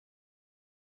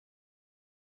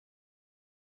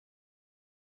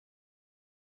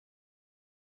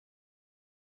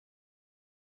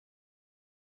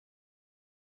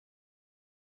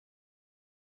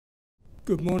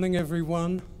Good morning,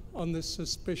 everyone, on this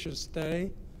suspicious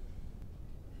day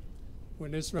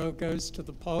when Israel goes to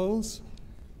the polls,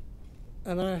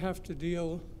 and I have to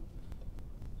deal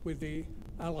with the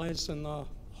Allies and the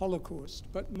Holocaust.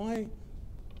 But my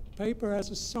paper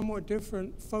has a somewhat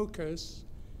different focus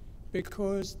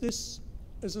because this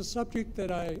is a subject that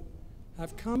I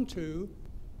have come to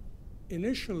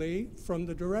initially from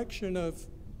the direction of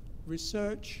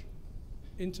research,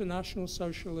 international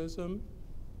socialism,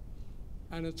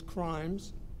 and its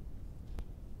crimes.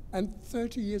 And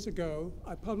 30 years ago,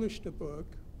 I published a book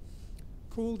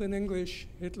called in English,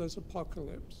 Hitler's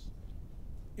Apocalypse,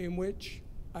 in which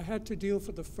I had to deal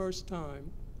for the first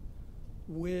time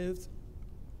with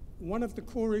one of the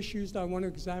core issues that I want to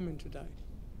examine today,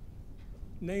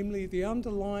 namely the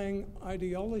underlying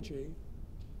ideology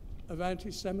of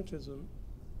anti-Semitism,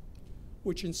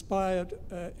 which inspired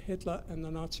Hitler and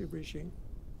the Nazi regime.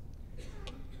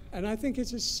 And I think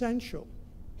it's essential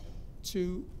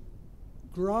to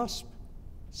grasp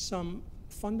some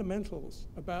fundamentals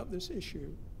about this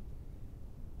issue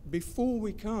before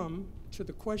we come to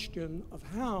the question of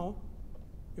how,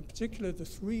 in particular, the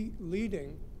three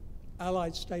leading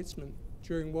Allied statesmen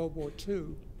during World War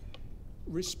II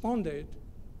responded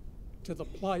to the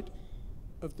plight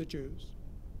of the Jews.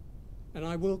 And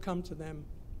I will come to them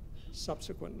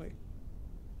subsequently.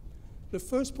 The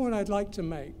first point I'd like to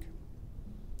make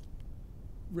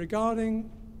regarding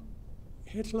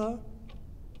Hitler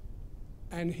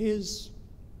and his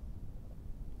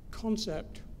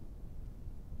concept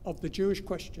of the Jewish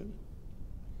question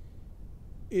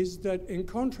is that, in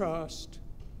contrast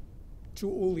to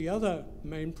all the other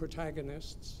main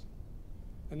protagonists,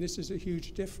 and this is a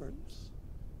huge difference,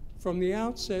 from the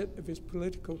outset of his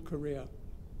political career,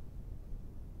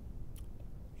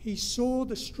 he saw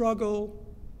the struggle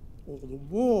or the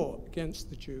war against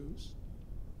the Jews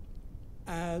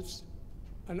as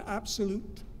an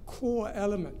absolute core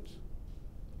element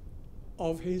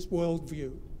of his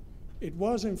worldview. It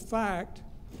was, in fact,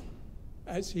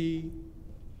 as he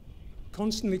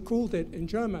constantly called it in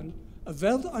German, a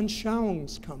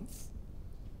Weltanschauungskampf,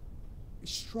 a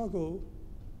struggle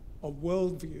of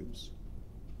worldviews.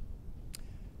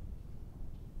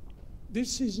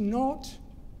 This is not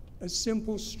a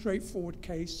simple, straightforward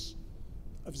case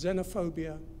of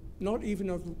xenophobia, not even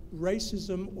of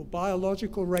racism or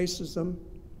biological racism.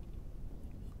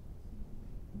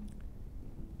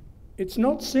 It's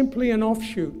not simply an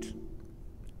offshoot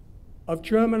of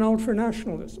German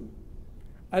ultranationalism,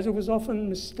 as it was often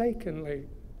mistakenly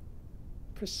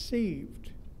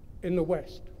perceived in the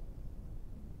West.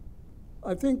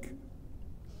 I think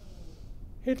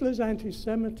Hitler's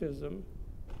anti-Semitism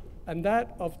and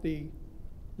that of the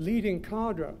leading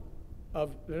cadre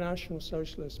of the National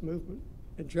Socialist movement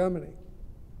in Germany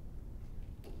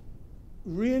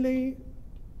really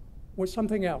was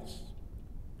something else.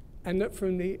 And that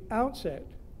from the outset,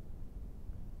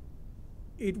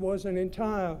 it was an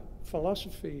entire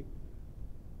philosophy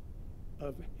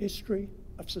of history,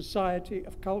 of society,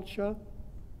 of culture,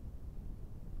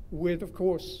 with, of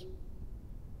course,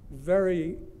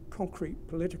 very concrete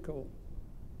political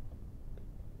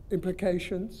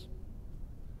implications.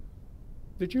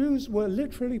 The Jews were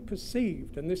literally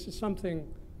perceived, and this is something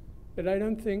that I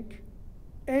don't think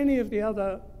any of the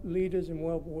other leaders in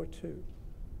World War II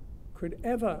could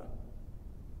ever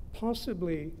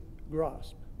possibly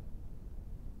grasp.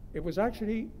 It was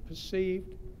actually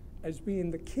perceived as being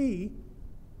the key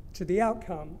to the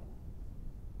outcome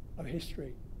of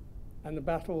history and the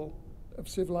battle of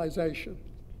civilization.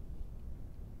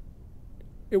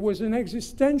 It was an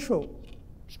existential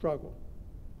struggle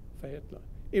for Hitler.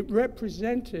 It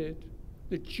represented,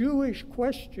 the Jewish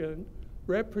question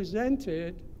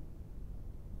represented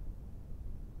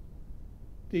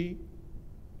the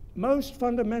most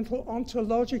fundamental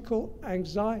ontological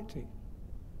anxiety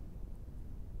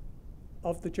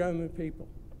of the German people.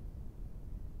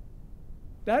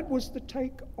 That was the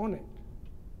take on it.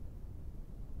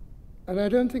 And I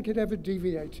don't think it ever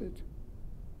deviated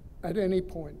at any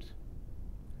point.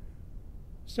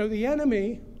 So the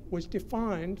enemy was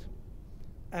defined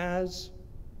as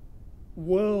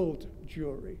world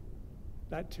Jewry.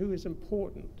 That too is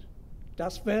important.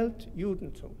 Das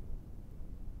Weltjudentum.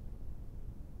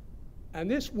 And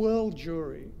this world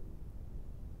Jewry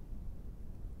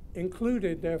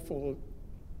included, therefore,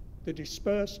 the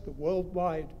dispersed, the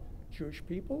worldwide Jewish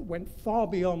people, went far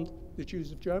beyond the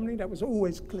Jews of Germany. That was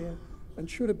always clear and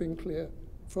should have been clear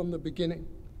from the beginning.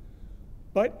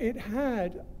 But it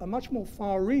had a much more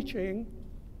far-reaching,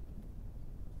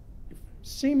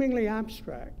 seemingly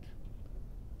abstract,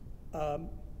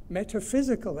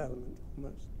 metaphysical element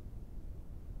almost.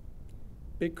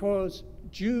 because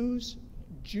Jews,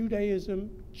 Judaism,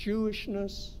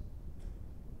 Jewishness,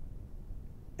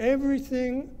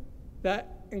 everything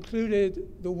that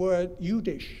included the word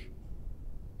Jüdisch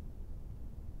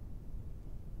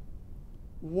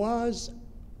was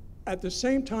at the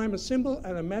same time a symbol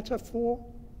and a metaphor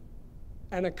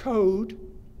and a code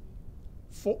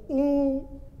for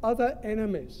all other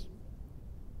enemies,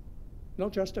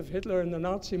 not just of Hitler and the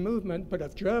Nazi movement, but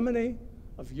of Germany,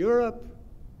 of Europe,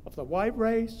 of the white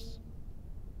race.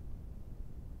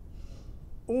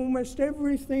 Almost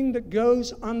everything that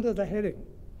goes under the heading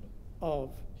of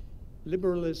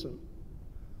liberalism,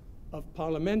 of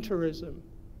parliamentarism,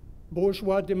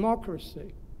 bourgeois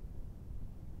democracy,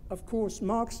 of course,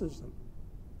 Marxism,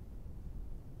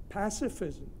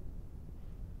 pacifism,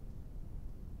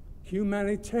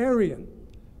 humanitarian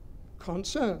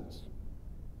concerns,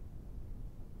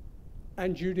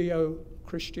 and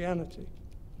Judeo-Christianity.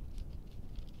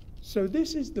 So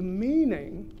this is the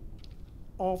meaning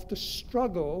of the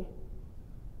struggle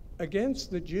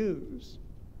against the Jews,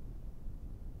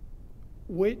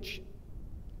 which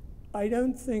I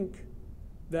don't think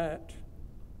that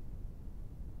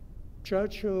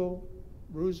Churchill,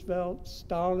 Roosevelt,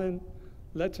 Stalin,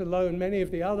 let alone many of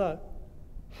the other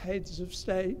heads of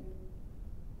state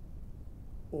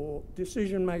or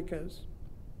decision makers,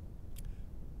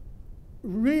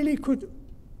 really could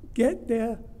get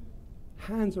their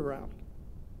hands around.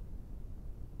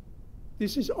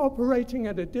 This is operating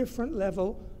at a different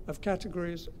level of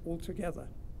categories altogether.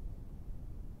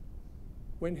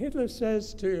 When Hitler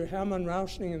says to Hermann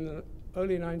Rauschning in the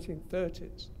early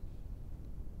 1930s,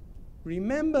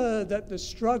 remember that the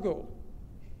struggle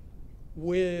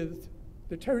with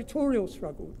the territorial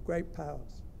struggle with great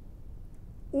powers,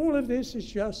 all of this is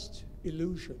just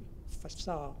illusion,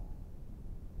 facade.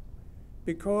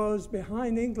 Because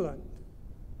behind England,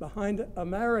 behind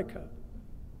America,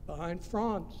 behind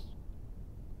France,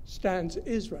 stands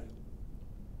Israel.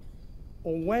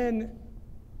 Or when,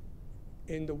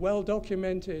 in the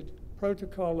well-documented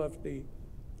protocol of the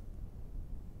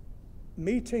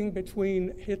meeting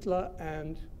between Hitler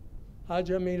and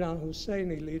Haj Amin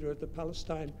al-Husseini, leader of the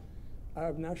Palestine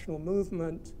Arab National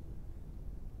Movement,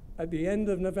 at the end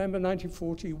of November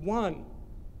 1941,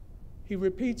 he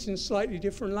repeats in slightly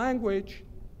different language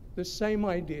the same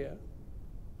idea.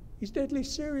 He's deadly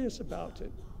serious about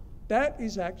it. That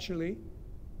is actually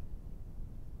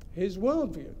his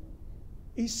worldview.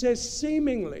 He says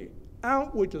seemingly,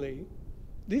 outwardly,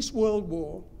 this world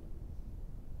war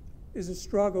is a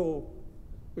struggle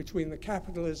between the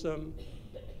capitalism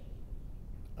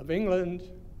of England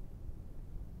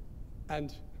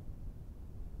and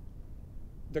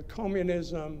the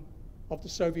communism of the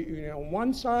Soviet Union on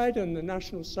one side and the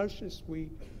National Socialists, we,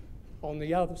 on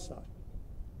the other side.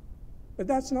 But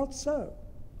that's not so.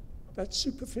 That's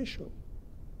superficial.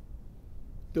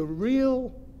 The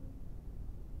real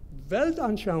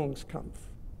Weltanschauungskampf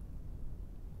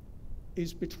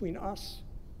is between us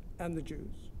and the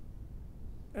Jews.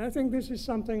 And I think this is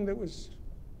something that was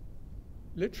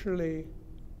literally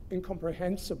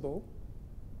incomprehensible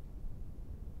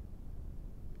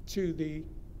to the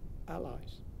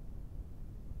Allies.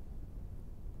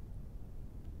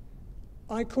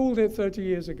 I called it 30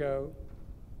 years ago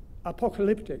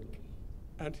apocalyptic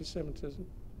anti-Semitism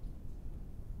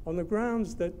on the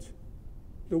grounds that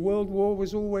the World War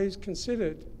was always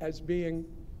considered as being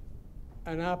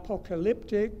an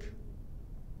apocalyptic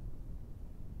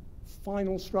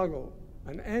final struggle,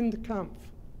 an Endkampf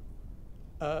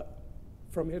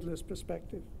from Hitler's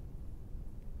perspective.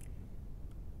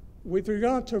 With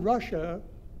regard to Russia,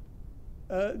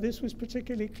 this was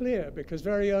particularly clear because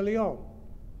very early on,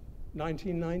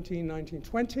 1919,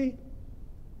 1920,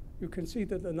 you can see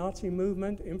that the Nazi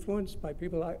movement, influenced by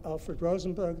people like Alfred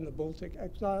Rosenberg and the Baltic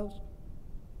exiles,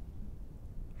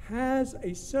 has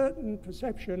a certain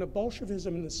perception of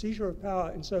Bolshevism and the seizure of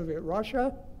power in Soviet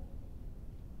Russia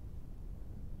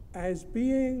as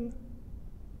being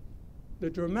the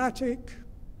dramatic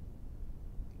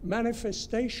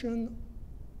manifestation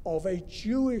of a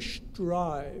Jewish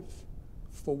drive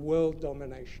for world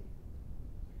domination.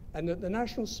 And that the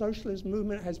National Socialist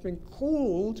movement has been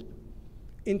called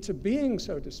into being,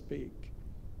 so to speak.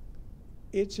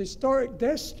 Its historic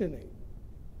destiny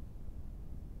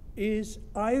is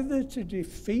either to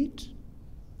defeat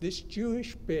this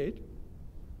Jewish bid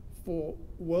for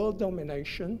world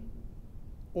domination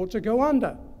or to go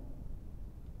under,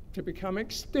 to become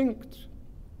extinct.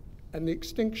 And the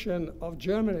extinction of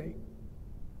Germany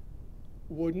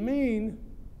would mean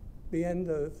the end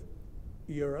of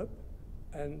Europe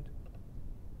and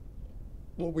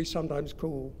what we sometimes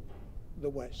call the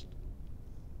West.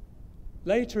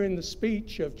 Later in the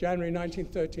speech of January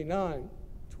 1939,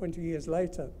 20 years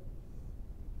later,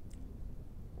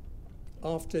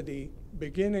 after the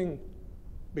beginnings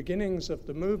of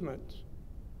the movement,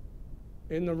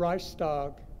 in the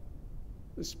Reichstag,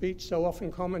 the speech so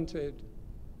often commented,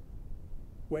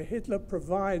 where Hitler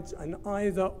provides an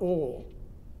either-or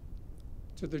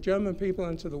to the German people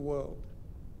and to the world.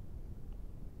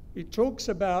 He talks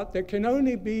about there can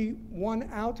only be one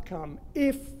outcome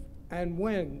if and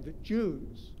when the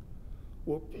Jews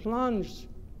will plunge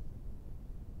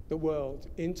the world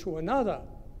into another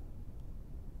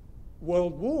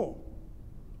world war.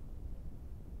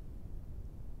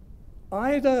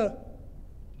 Either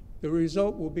the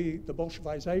result will be the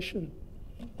Bolshevization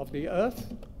of the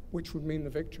earth, which would mean the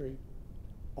victory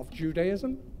of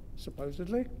Judaism,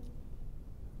 supposedly,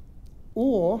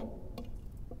 or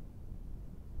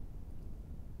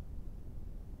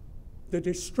the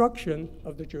destruction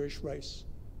of the Jewish race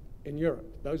in Europe.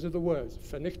 Those are the words,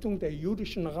 Vernichtung der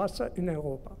jüdischen Rasse in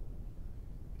Europa.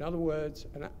 In other words,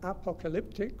 an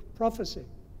apocalyptic prophecy,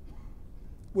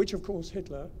 which of course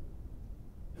Hitler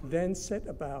then set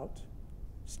about,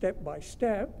 step by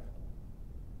step,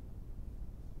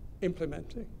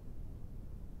 implementing.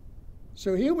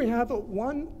 So here we have at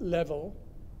one level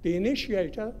the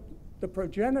initiator, the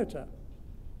progenitor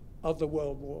of the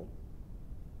World War,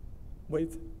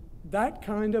 with that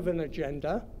kind of an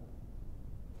agenda.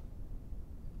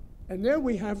 And there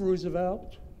we have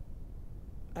Roosevelt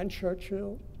and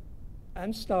Churchill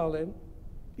and Stalin,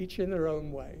 each in their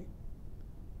own way,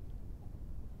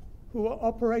 who are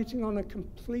operating on a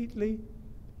completely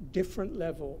different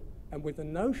level and with the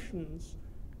notions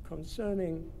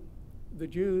concerning the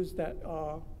Jews that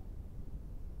are,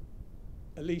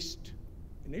 at least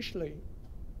initially,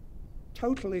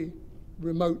 totally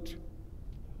remote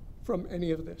from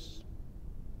any of this.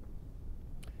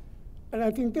 And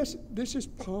I think this is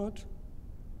part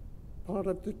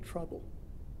of the trouble.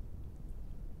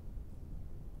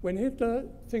 When Hitler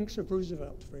thinks of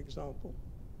Roosevelt, for example,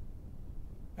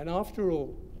 and after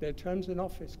all, their terms in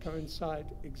office coincide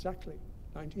exactly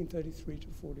 1933 to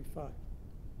 45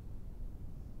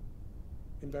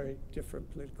 in very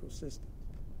different political systems.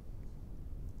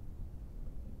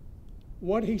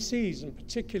 What he sees, and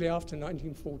particularly after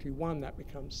 1941, that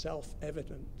becomes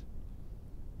self-evident,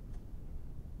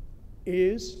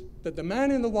 is that the man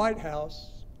in the White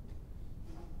House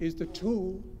is the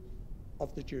tool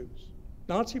of the Jews.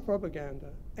 Nazi propaganda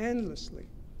endlessly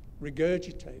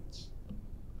regurgitates,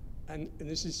 and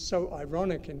this is so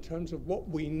ironic in terms of what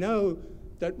we know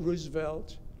that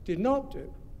Roosevelt did not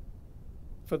do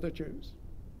for the Jews.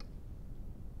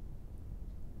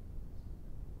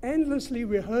 Endlessly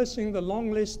rehearsing the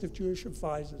long list of Jewish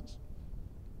advisors,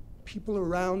 people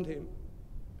around him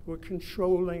who were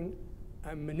controlling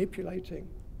and manipulating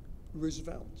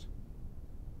Roosevelt.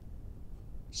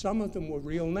 Some of them were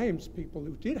real names, people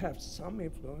who did have some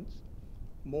influence,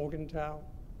 Morgenthau,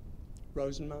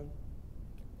 Rosenman.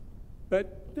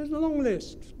 But there's a long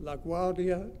list,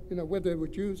 LaGuardia, whether they were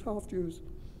Jews, half Jews,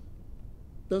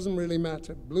 doesn't really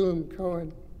matter. Blum,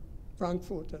 Cohen,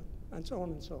 Frankfurter, and so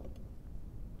on and so on.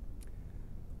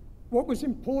 What was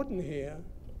important here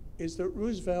is that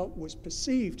Roosevelt was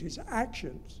perceived, his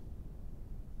actions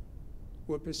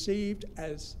were perceived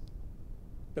as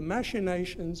the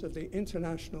machinations of the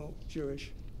international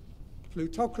Jewish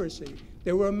plutocracy.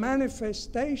 They were a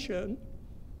manifestation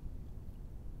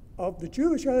of the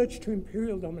Jewish urge to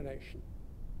imperial domination.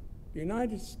 The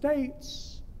United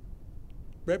States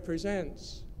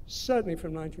represents, certainly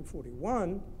from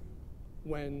 1941,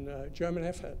 when German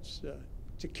efforts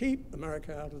to keep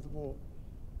America out of the war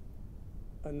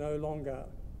are no longer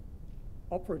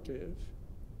operative.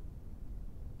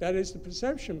 That is the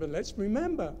perception, but let's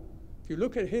remember, if you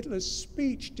look at Hitler's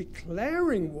speech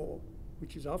declaring war,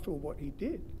 which is after all what he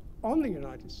did on the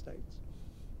United States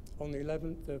on the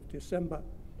 11th of December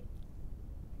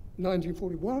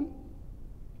 1941,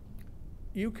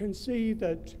 you can see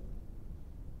that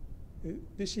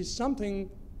this is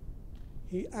something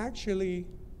he actually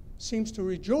seems to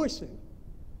rejoice in.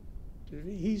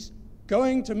 He's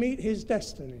going to meet his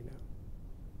destiny now.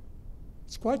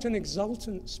 It's quite an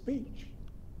exultant speech.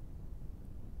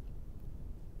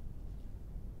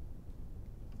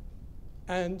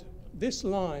 And this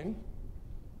line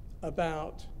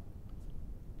about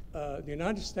the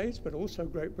United States, but also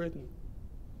Great Britain,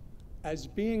 as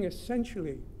being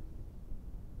essentially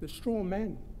the straw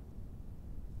men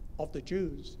of the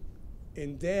Jews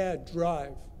in their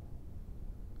drive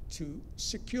to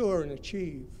secure and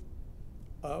achieve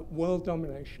world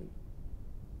domination.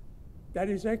 That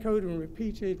is echoed and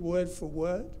repeated word for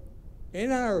word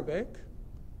in Arabic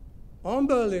on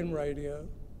Berlin radio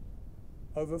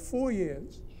over 4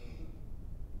 years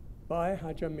by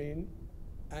Haj Amin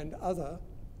and other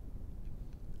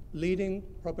leading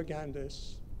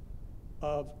propagandists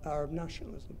of Arab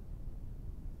nationalism.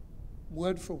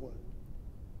 Word for word.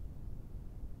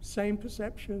 Same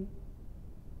perception,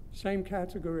 same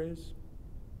categories.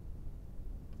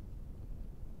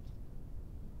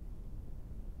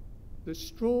 The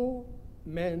straw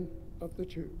men of the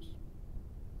Jews,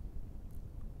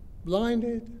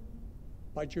 blinded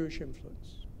by Jewish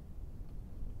influence.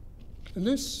 And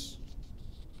this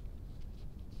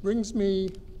brings me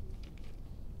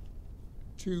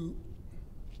to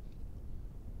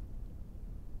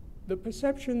the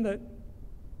perception that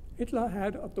Hitler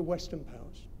had of the Western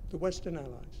powers, the Western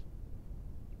allies.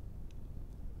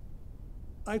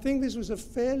 I think this was a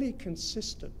fairly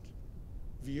consistent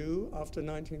view after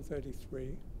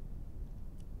 1933,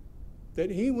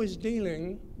 that he was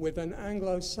dealing with an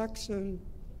Anglo-Saxon,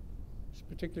 it's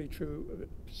particularly true of the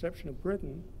perception of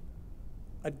Britain,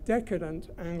 a decadent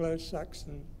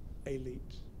Anglo-Saxon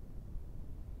elite.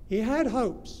 He had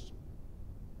hopes,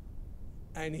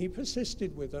 and he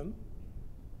persisted with them,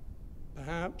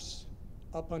 perhaps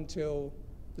up until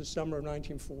the summer of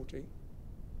 1940,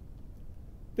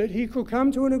 that he could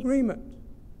come to an agreement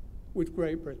with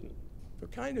Great Britain, a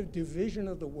kind of division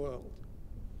of the world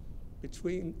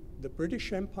between the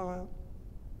British Empire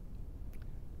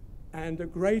and a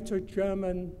greater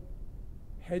German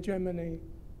hegemony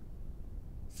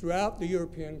throughout the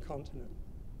European continent.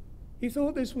 He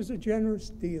thought this was a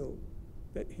generous deal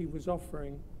that he was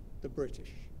offering the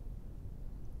British,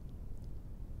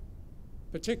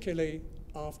 particularly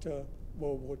after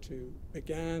World War II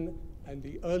began and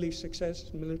the early success,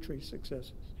 military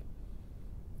successes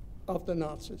of the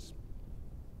Nazis.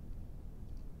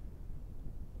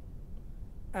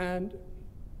 And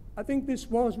I think this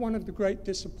was one of the great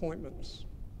disappointments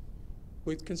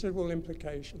with considerable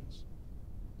implications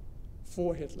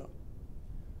for Hitler.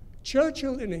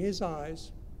 Churchill, in his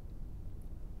eyes,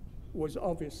 was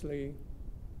obviously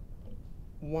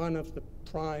one of the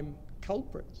prime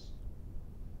culprits.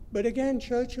 But again,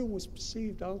 Churchill was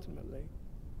perceived ultimately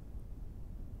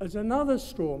as another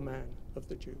straw man of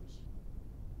the Jews.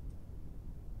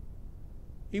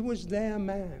 He was their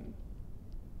man,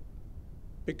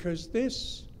 because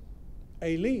this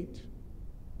elite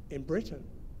in Britain,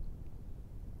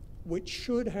 which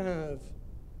should have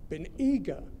been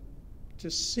eager to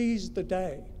seize the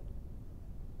day,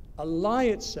 ally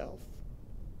itself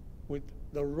with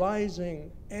the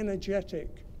rising,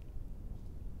 energetic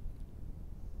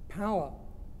power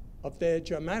of their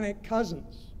Germanic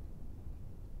cousins,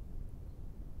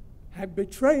 had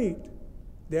betrayed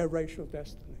their racial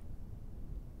destiny.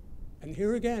 And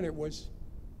here again, it was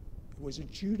a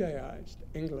Judaized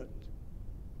England,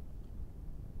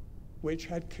 which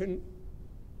had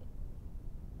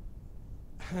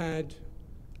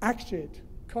acted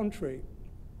contrary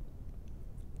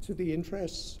to the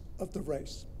interests of the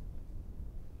race.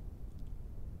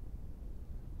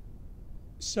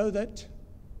 So that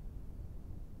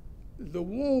the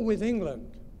war with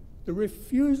England, the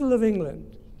refusal of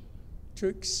England to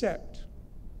accept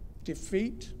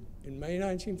defeat in May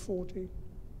 1940,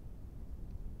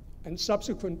 and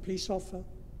subsequent peace offer,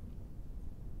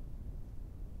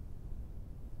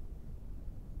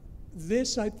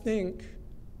 this, I think,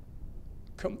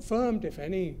 confirmed, if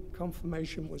any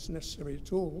confirmation was necessary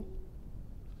at all,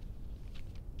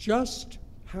 just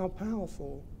how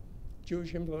powerful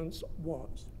Jewish influence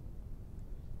was.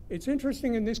 It's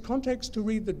interesting in this context to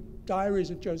read the diaries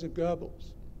of Joseph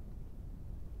Goebbels.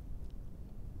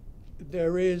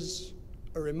 There is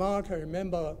a remark I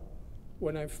remember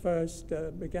when I first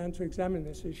began to examine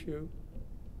this issue.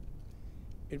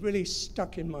 It really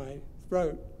stuck in my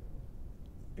throat.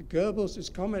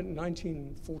 Goebbels' comment in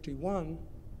 1941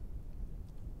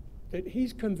 that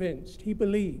he's convinced, he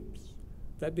believes,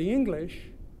 that the English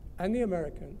and the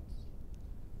Americans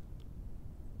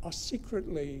are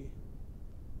secretly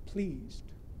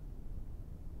pleased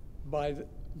by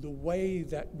the way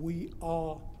that we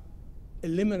are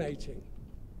eliminating,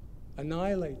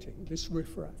 annihilating this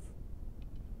riffraff.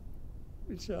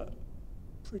 It's a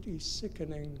pretty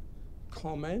sickening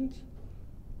comment,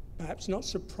 perhaps not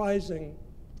surprising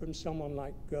from someone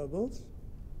like Goebbels.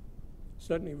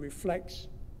 Certainly reflects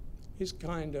his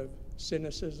kind of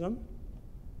cynicism.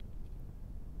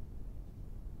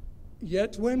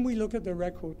 Yet when we look at the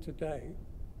record today,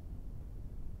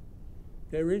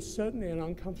 there is certainly an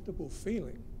uncomfortable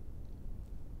feeling.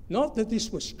 Not that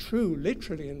this was true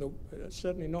literally,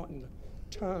 certainly not in the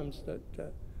terms that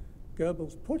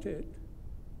Goebbels put it,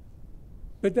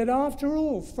 but that after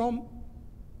all, from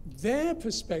their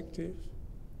perspective,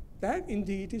 that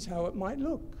indeed is how it might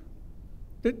look,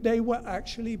 that they were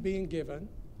actually being given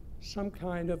some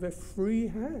kind of a free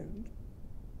hand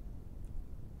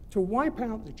to wipe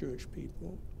out the Jewish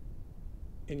people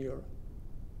in Europe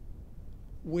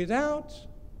without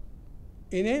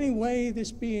in any way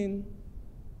this being,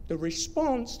 the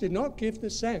response did not give the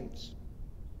sense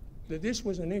that this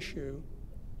was an issue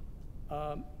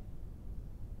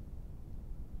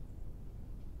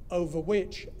over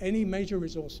which any major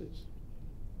resources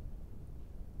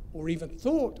or even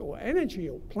thought or energy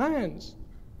or plans,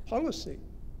 policy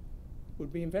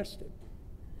would be invested.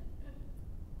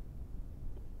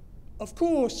 Of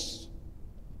course,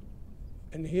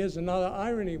 and here's another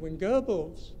irony, when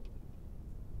Goebbels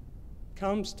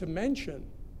comes to mention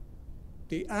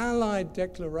the Allied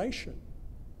declaration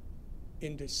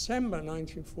in December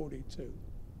 1942,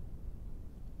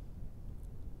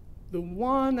 the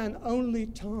one and only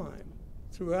time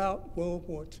throughout World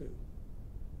War II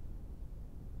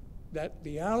that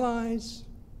the Allies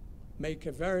make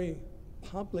a very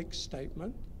public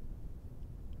statement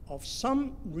of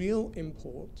some real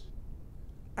import,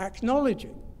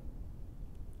 acknowledging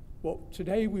what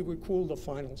today we would call the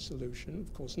final solution,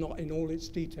 of course not in all its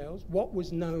details, what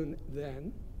was known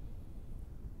then,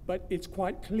 but it's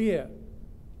quite clear,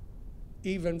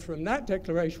 even from that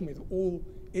declaration with all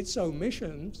its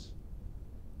omissions,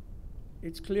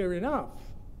 it's clear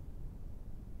enough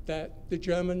that the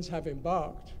Germans have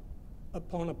embarked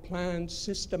upon a planned,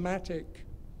 systematic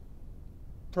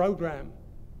program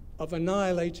of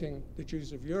annihilating the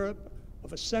Jews of Europe,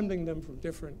 of assembling them from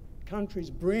different countries,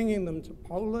 bringing them to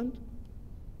Poland.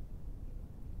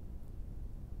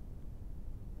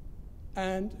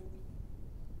 And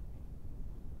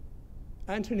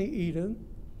Anthony Eden,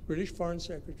 British Foreign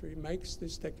Secretary, makes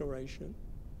this declaration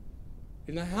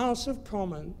in the House of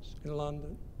Commons in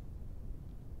London.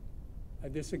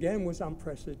 And this again was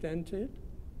unprecedented,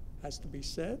 has to be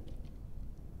said.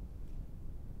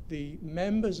 The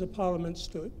members of Parliament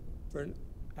stood for an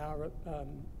hour,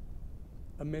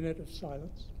 a minute of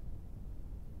silence.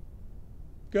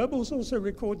 Goebbels also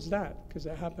records that, because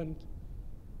it happened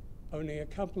only a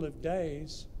couple of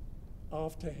days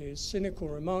after his cynical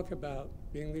remark about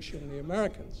the English and the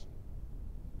Americans.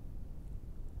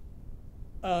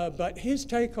 But his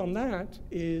take on that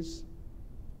is,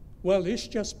 well, this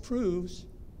just proves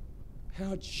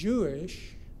how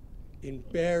Jewish in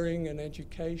bearing and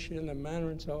education and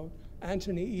manner and so on,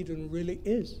 Anthony Eden really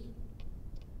is.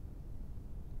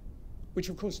 Which,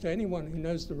 of course, to anyone who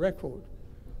knows the record,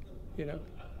 you know,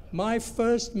 my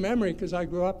first memory, because I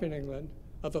grew up in England,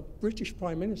 of a British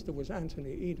Prime Minister was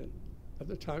Anthony Eden at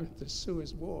the time of the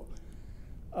Suez War.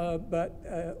 But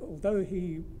although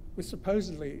he was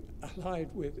supposedly allied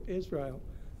with Israel,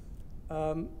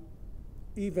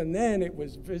 even then it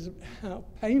was visible how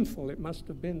painful it must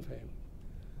have been for him.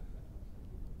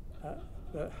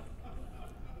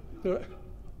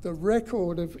 The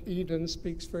record of Eden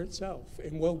speaks for itself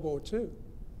in World War II.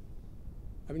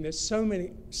 I mean, there's so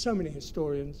many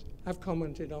historians have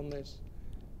commented on this,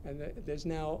 and there's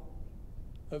now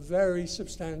a very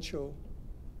substantial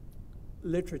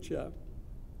literature.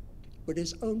 But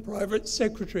his own private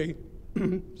secretary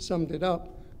summed it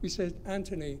up. He said,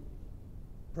 Anthony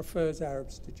prefers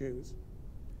Arabs to Jews.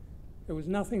 There was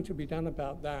nothing to be done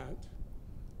about that.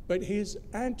 But his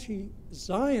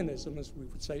anti-Zionism, as we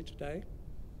would say today,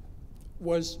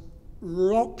 was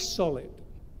rock solid.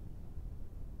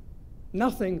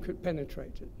 Nothing could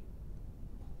penetrate it.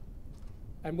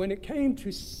 And when it came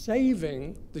to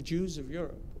saving the Jews of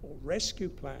Europe, or rescue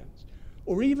plans,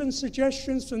 or even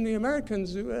suggestions from the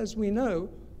Americans, who, as we know,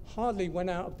 hardly went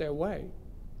out of their way.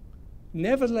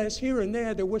 Nevertheless, here and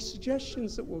there were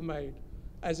suggestions that were made,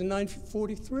 as in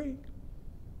 1943.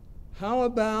 How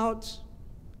about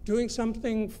doing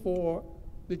something for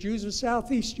the Jews of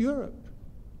Southeast Europe?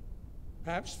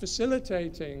 Perhaps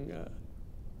facilitating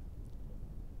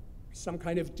some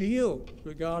kind of deal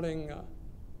regarding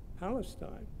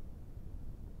Palestine.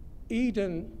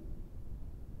 Eden,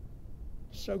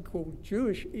 so-called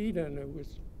Jewish Eden, who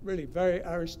was really very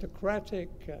aristocratic,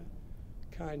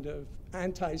 kind of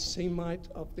anti-Semite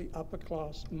of the upper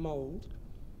class mold,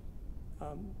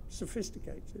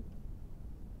 sophisticated.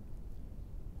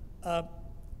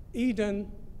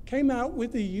 Eden came out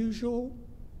with the usual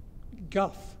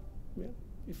guff, yeah,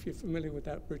 if you're familiar with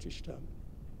that British term.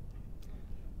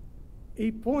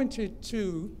 He pointed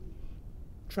to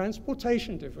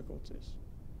transportation difficulties,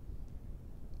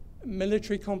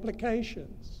 military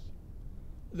complications,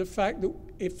 the fact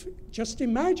that just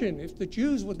imagine if the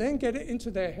Jews would then get it into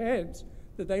their heads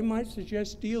that they might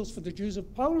suggest deals for the Jews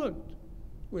of Poland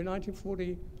in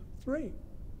 1943.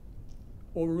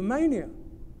 or Romania.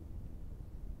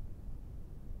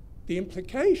 The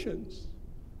implications,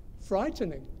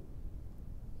 frightening.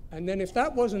 And then if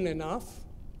that wasn't enough,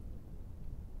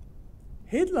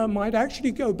 Hitler might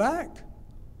actually go back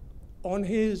on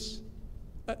his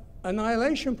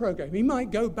annihilation program. He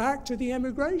might go back to the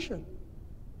emigration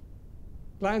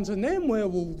plans, and then where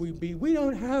will we be? We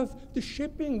don't have the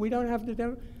shipping, we don't have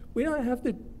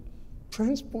the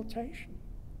transportation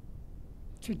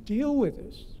to deal with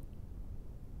this.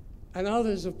 And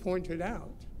others have pointed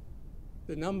out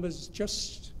the numbers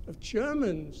just of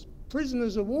Germans,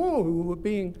 prisoners of war who were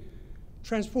being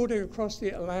transported across the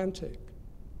Atlantic.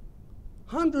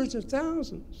 Hundreds of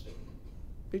thousands.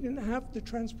 They didn't have the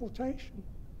transportation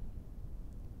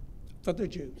for the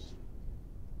Jews.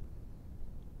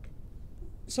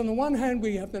 So on the one hand,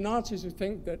 we have the Nazis who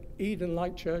think that Eden,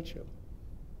 like Churchill,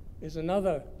 is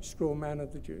another straw man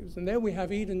of the Jews. And there we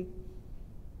have Eden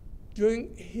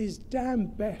doing his damn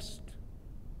best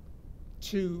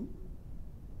to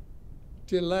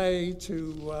delay,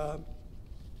 to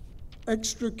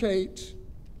extricate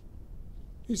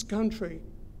his country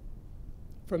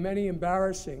from any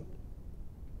embarrassing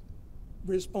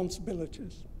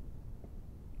responsibilities.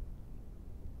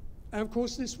 And of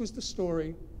course, this was the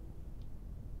story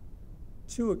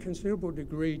to a considerable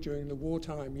degree during the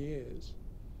wartime years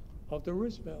of the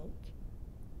Roosevelt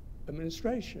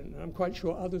administration. And I'm quite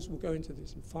sure others will go into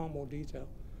this in far more detail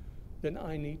than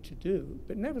I need to do.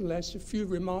 But nevertheless, a few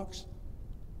remarks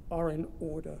are in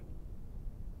order.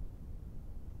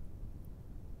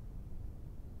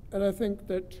 And I think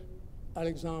that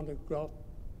Alexander Groth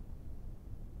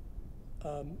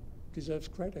deserves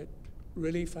credit,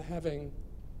 really, for having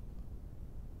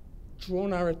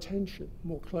drawn our attention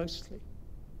more closely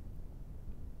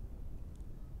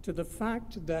to the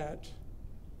fact that,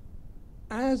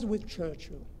 as with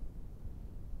Churchill,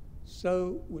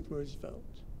 so with Roosevelt,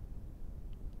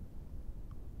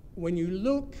 when you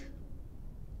look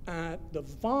at the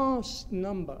vast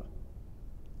number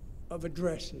of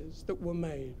addresses that were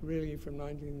made, really from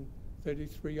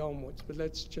 1933 onwards, but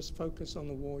let's just focus on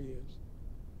the war years,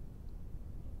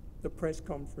 the press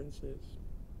conferences,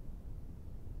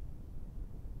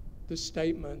 the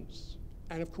statements,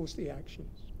 and of course the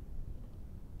actions.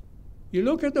 You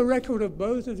look at the record of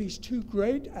both of these two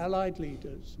great Allied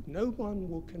leaders, no one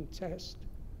will contest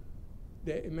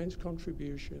their immense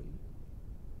contribution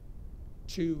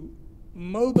to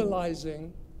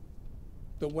mobilizing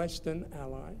the Western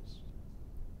Allies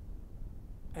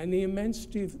and the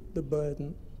immensity of the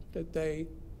burden that they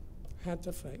had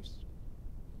to face.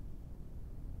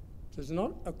 There's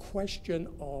not a question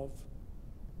of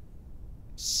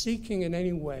seeking in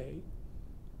any way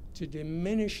to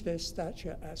diminish their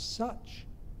stature as such,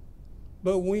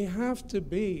 but we have to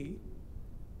be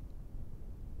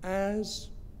as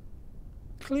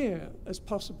clear as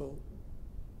possible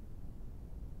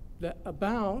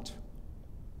about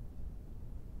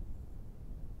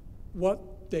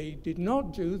what they did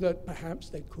not do that perhaps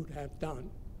they could have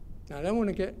done. Now, I don't want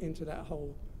to get into that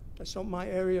whole, that's not my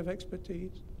area of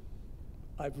expertise.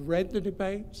 I've read the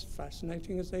debates,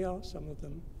 fascinating as they are, some of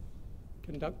them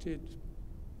conducted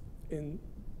in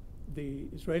the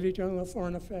Israeli Journal of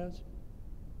Foreign Affairs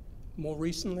more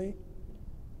recently.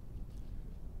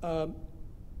 So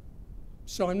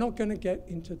I'm not going to get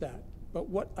into that. But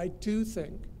what I do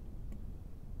think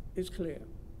is clear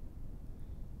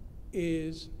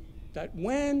is that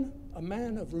when a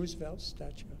man of Roosevelt's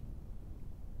stature,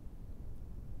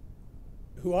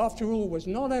 who after all was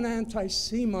not an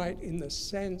anti-Semite in the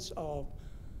sense of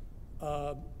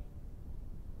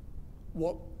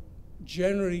what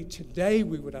generally today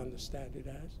we would understand it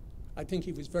as, I think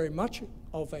he was very much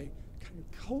of a kind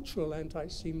of cultural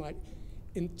anti-Semite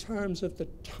in terms of the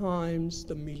times,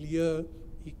 the milieu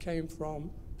he came from,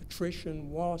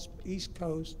 patrician, WASP, East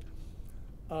Coast.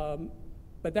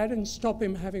 But that didn't stop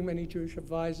him having many Jewish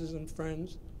advisors and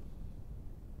friends.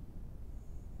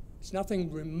 It's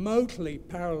nothing remotely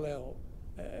parallel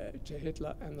to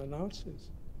Hitler and the Nazis.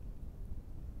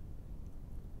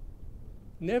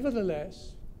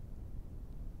 Nevertheless,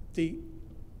 the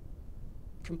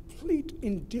complete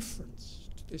indifference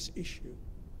to this issue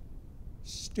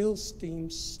still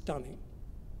seems stunning.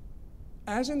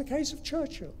 As in the case of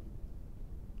Churchill.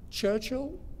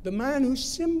 Churchill, the man who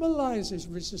symbolizes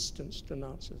resistance to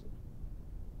Nazism,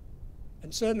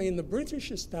 and certainly in the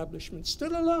British establishment,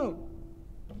 stood alone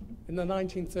in the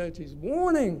 1930s,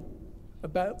 warning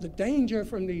about the danger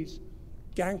from these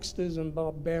gangsters and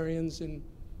barbarians in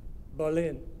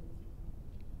Berlin.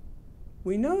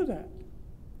 We know that.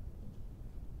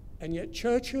 And yet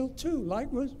Churchill, too, like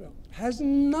Roosevelt, has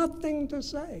nothing to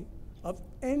say of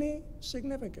any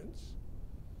significance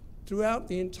throughout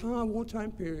the entire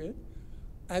wartime period.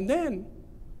 And then,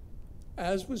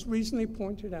 as was recently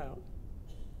pointed out,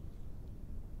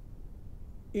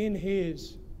 in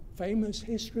his famous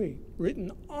history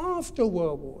written after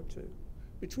World War II,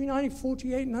 between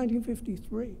 1948 and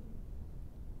 1953,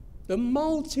 the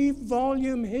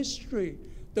multi-volume history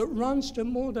that runs to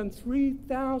more than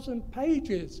 3,000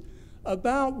 pages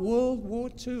about World War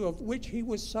II, of which he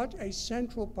was such a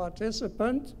central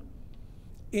participant.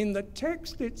 In the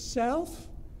text itself,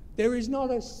 there is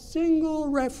not a single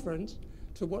reference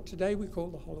to what today we call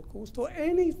the Holocaust or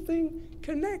anything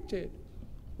connected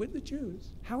with the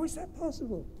Jews. How is that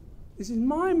possible? This is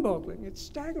mind-boggling. It's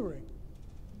staggering.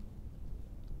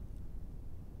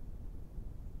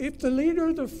 If the leader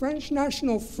of the French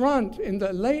National Front in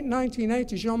the late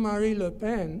 1980s, Jean-Marie Le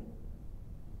Pen,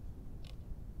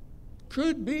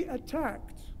 could be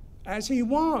attacked, as he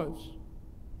was,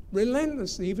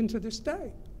 relentlessly, even to this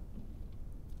day,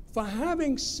 for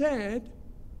having said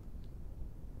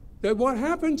that what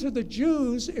happened to the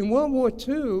Jews in World War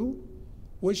II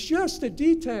was just a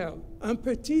detail, un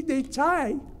petit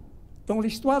détail dans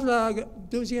l'histoire de la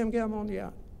Deuxième Guerre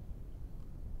mondiale.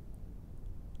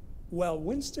 Well,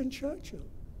 Winston Churchill,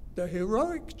 the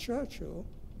heroic Churchill,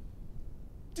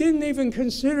 didn't even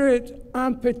consider it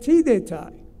un petit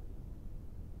détail.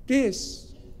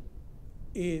 This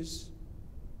is,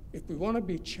 if we want to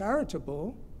be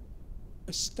charitable,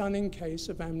 a stunning case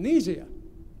of amnesia.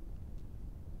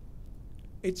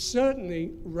 It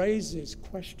certainly raises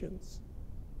questions.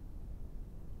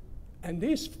 And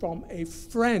this from a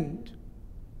friend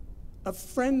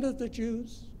of the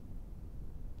Jews.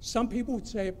 Some people would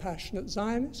say a passionate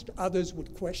Zionist, others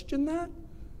would question that,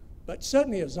 but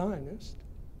certainly a Zionist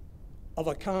of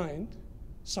a kind,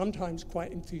 sometimes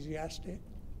quite enthusiastic.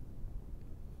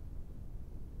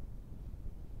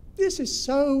 This is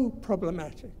so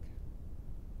problematic.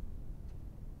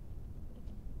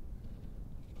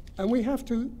 And we have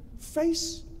to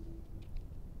face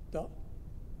the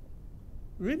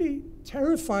really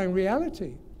terrifying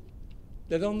reality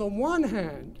that on the one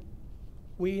hand,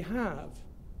 we have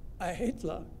a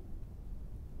Hitler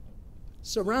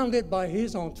surrounded by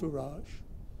his entourage,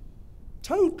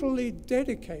 totally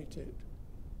dedicated,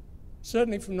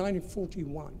 certainly from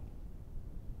 1941,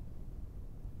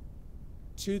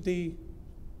 to the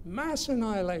mass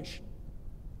annihilation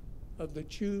of the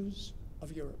Jews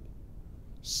of Europe,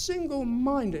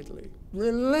 single-mindedly,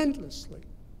 relentlessly,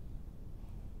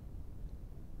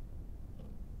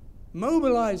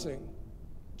 mobilizing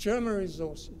German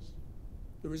resources,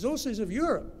 the resources of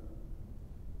Europe,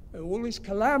 and all his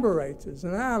collaborators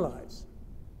and allies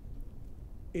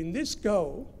in this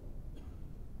goal.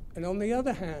 And on the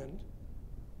other hand,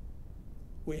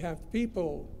 we have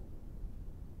people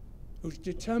whose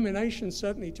determination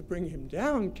certainly to bring him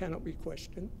down cannot be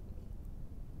questioned,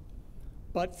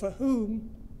 but for whom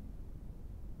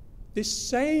this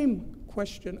same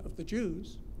question of the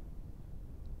Jews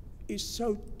is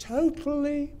so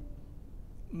totally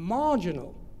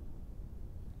marginal,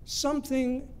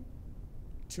 something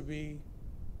to be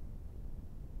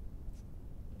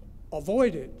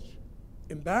avoided,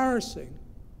 embarrassing,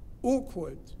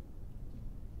 awkward.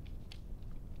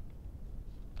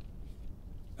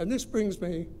 And this brings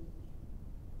me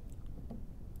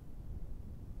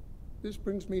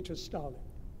to Stalin.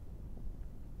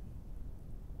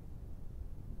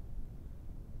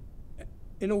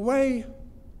 In a way,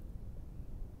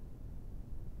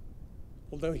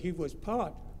 although he was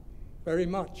part, very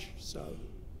much so,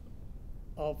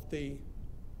 of the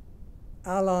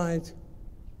Allied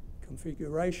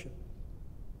configuration,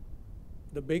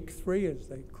 the Big Three, as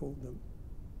they called them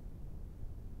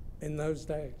in those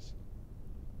days.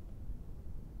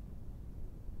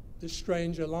 The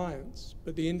strange alliance,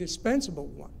 but the indispensable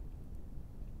one,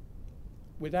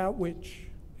 without which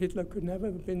Hitler could never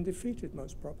have been defeated,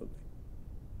 most probably.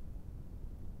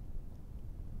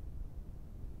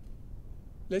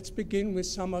 Let's begin with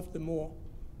some of the more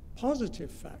positive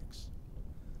facts.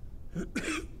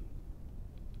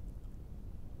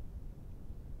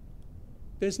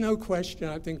 There's no question,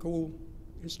 I think all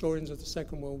historians of the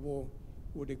Second World War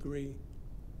would agree,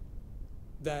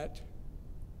 that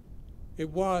it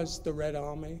was the Red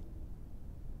Army,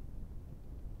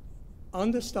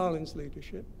 under Stalin's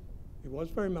leadership. He was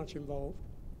very much involved,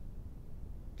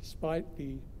 despite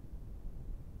the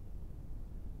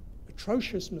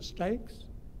atrocious mistakes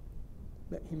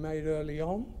that he made early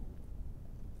on,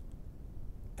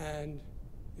 and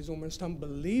his almost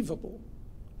unbelievable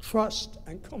trust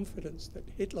and confidence that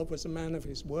Hitler was a man of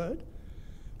his word,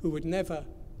 who would never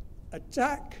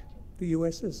attack the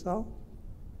USSR.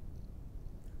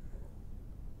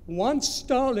 Once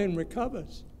Stalin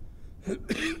recovers,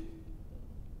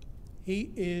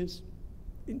 He is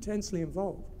intensely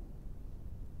involved.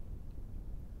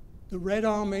 The Red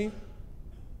Army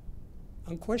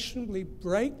unquestionably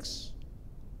breaks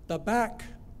the back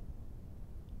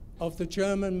of the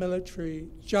German military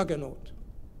juggernaut.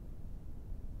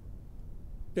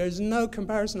 There's no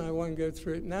comparison. I won't go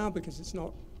through it now because it's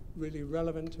not really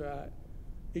relevant to our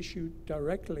issue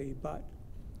directly, but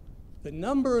the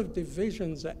number of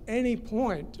divisions at any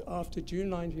point after June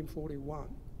 1941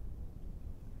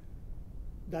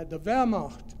 that the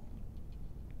Wehrmacht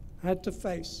had to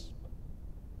face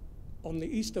on the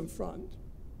Eastern Front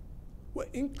were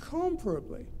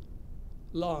incomparably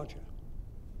larger.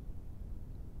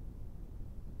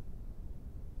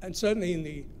 And certainly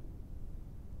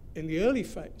in the early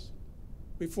phase,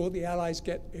 before the Allies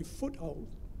get a foothold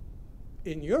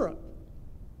in Europe,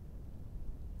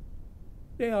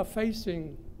 they are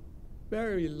facing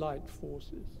very light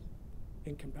forces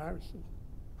in comparison.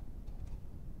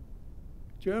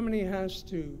 Germany has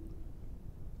to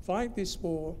fight this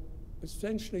war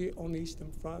essentially on the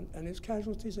Eastern Front, and its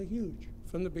casualties are huge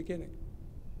from the beginning,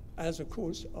 as of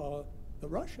course are the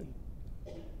Russian,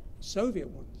 Soviet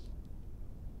ones.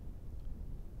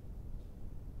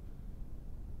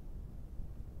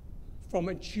 From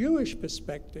a Jewish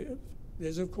perspective,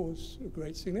 there's of course a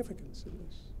great significance in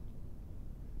this.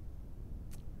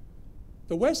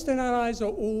 The Western Allies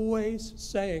are always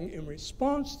saying, in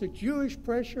response to Jewish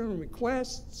pressure and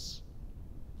requests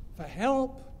for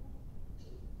help,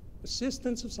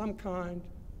 assistance of some kind,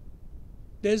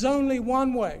 there's only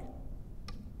one way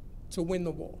to win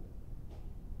the war.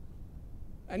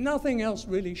 And nothing else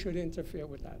really should interfere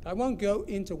with that. I won't go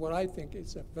into what I think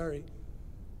is a very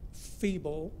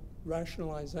feeble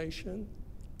rationalization,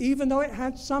 even though it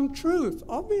had some truth.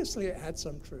 Obviously it had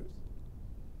some truth.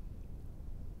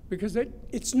 Because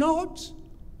it's not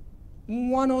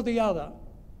one or the other,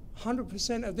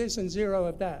 100% of this and 0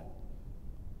 of that.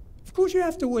 Of course you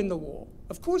have to win the war.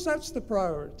 Of course that's the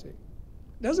priority.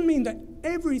 Doesn't mean that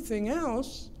everything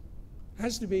else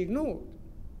has to be ignored.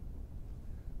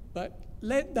 But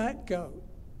let that go.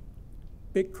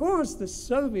 Because the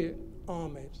Soviet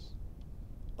armies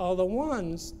are the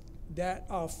ones that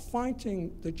are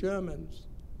fighting the Germans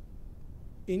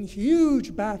in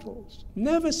huge battles,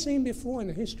 never seen before in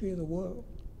the history of the world,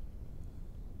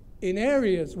 in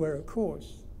areas where, of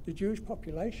course, the Jewish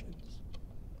populations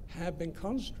have been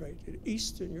concentrated,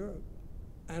 Eastern Europe,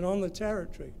 and on the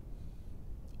territory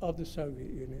of the Soviet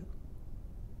Union.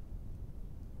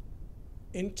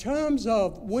 In terms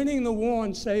of winning the war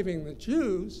and saving the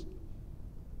Jews,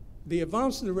 the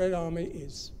advance of the Red Army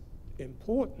is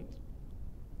important.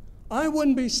 I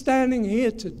wouldn't be standing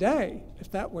here today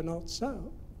if that were not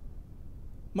so.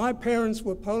 My parents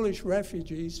were Polish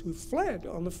refugees who fled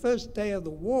on the first day of the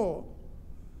war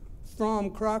from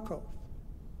Krakow,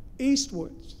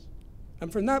 eastwards.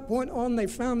 And from that point on, they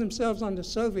found themselves under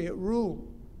Soviet rule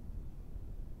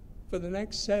for the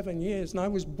next 7 years. And I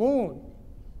was born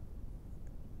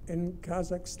in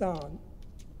Kazakhstan.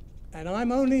 And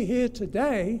I'm only here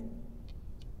today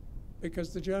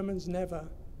because the Germans never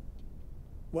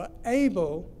were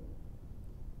able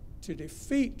to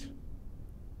defeat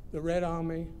the Red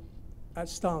Army at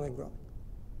Stalingrad.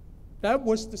 That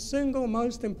was the single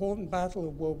most important battle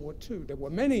of World War II. There were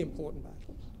many important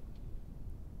battles.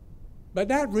 But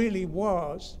that really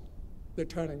was the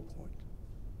turning point.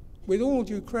 With all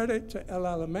due credit to El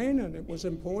Alamein, and it was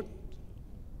important,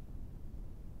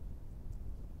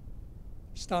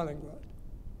 Stalingrad.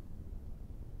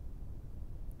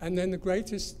 And then the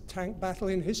greatest tank battle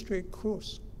in history,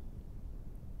 Kursk,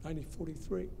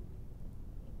 1943.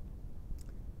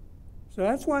 So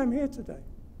that's why I'm here today.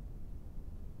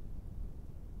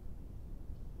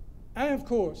 And of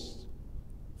course,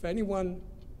 for anyone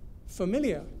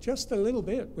familiar just a little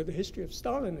bit with the history of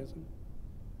Stalinism,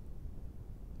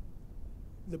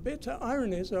 the bitter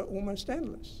ironies are almost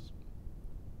endless.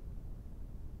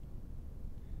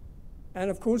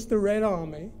 And of course, the Red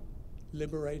Army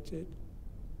liberated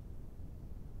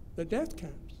the death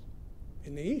camps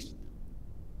in the East.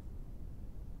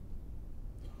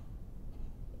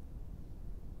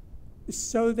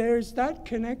 So there's that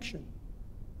connection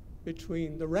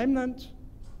between the remnant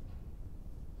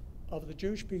of the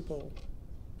Jewish people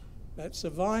that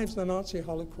survives the Nazi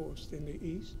Holocaust in the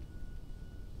East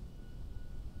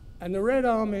and the Red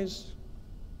Armies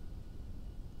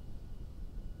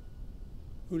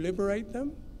who liberate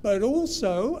them, but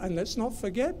also, and let's not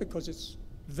forget because it's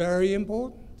very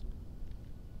important,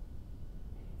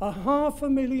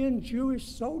 500,000 Jewish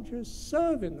soldiers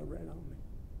serve in the Red Army,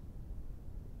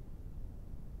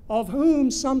 of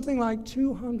whom something like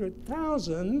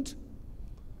 200,000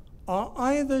 are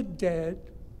either dead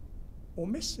or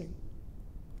missing,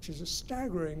 which is a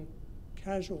staggering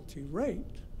casualty rate.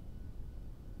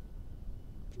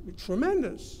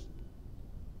 Tremendous.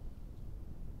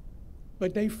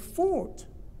 But they fought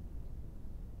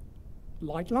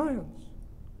like lions.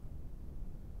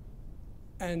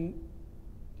 And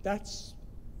that's,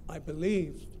 I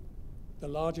believe, the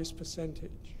largest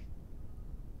percentage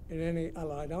in any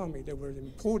Allied army. There were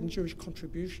important Jewish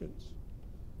contributions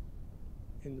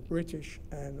in the British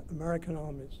and American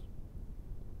armies,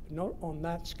 but not on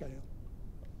that scale.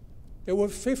 There were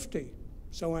 50,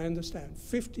 so I understand,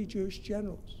 50 Jewish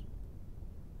generals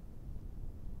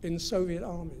in the Soviet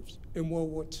armies in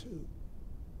World War II.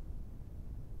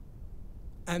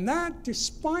 And that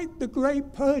despite the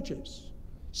great purges.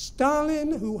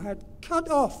 Stalin, who had cut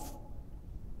off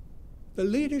the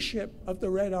leadership of the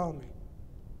Red Army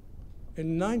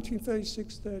in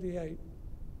 1936-38.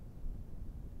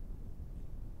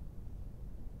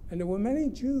 And there were many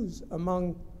Jews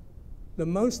among the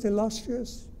most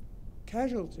illustrious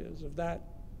casualties of that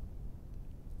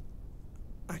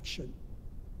action,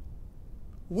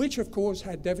 which of course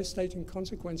had devastating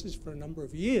consequences for a number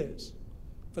of years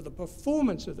for the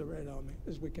performance of the Red Army,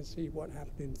 as we can see what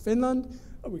happened in Finland,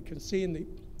 and we can see in the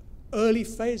early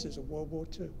phases of World War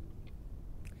II,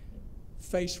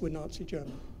 faced with Nazi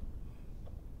Germany.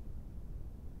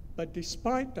 But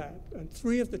despite that, and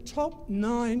 3 of the top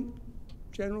 9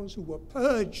 generals who were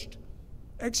purged,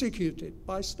 executed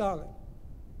by Stalin,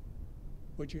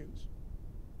 were Jews,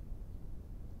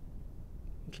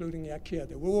 including Yakir.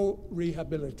 They were all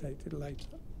rehabilitated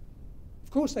later.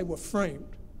 Of course, they were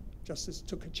framed, just as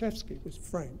Tukhachevsky was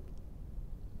framed.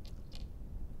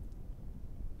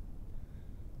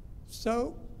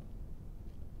 So,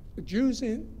 the Jews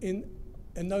in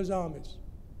those armies,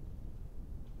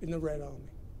 in the Red Army.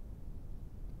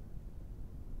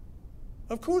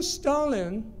 Of course,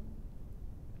 Stalin,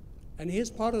 and here's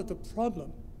part of the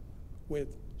problem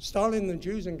with Stalin and the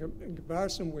Jews in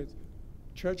comparison with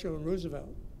Churchill and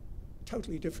Roosevelt,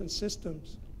 totally different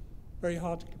systems, very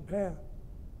hard to compare.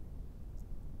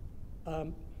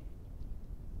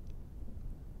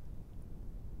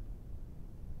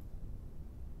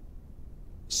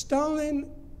 Stalin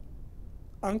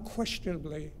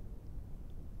unquestionably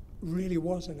really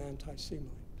was an anti-Semite.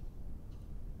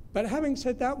 But having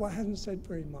said that, well, hasn't said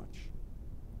very much.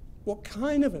 What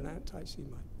kind of an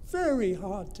anti-Semite? Very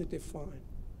hard to define.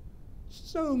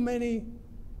 So many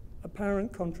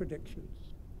apparent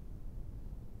contradictions.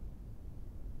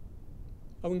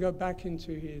 I can go back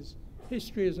into his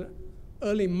history as an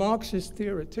early Marxist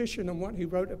theoretician and what he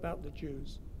wrote about the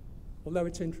Jews, although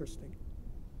it's interesting.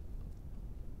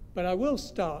 But I will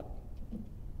start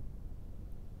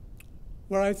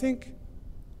where I think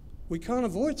we can't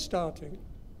avoid starting.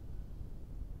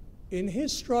 In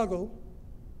his struggle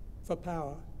for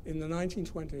power in the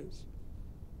 1920s,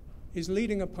 his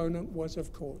leading opponent was,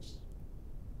 of course,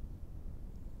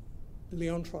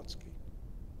 Leon Trotsky,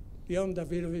 Leon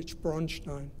Davidovich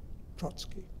Bronstein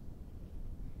Trotsky.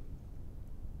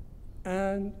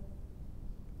 And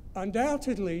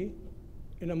undoubtedly,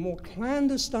 in a more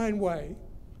clandestine way,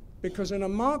 because in a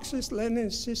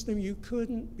Marxist-Leninist system, you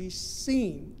couldn't be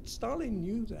seen. Stalin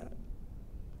knew that.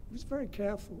 He was very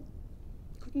careful.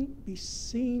 Couldn't be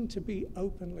seen to be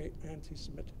openly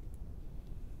anti-Semitic.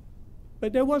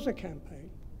 But there was a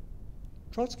campaign.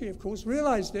 Trotsky, of course,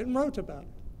 realized it and wrote about it.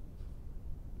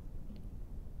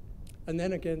 And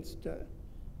then against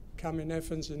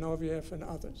Kamenev and Zinoviev and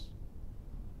others.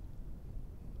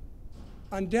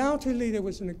 Undoubtedly, there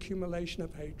was an accumulation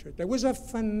of hatred. There was a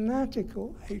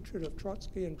fanatical hatred of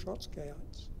Trotsky and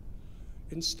Trotskyites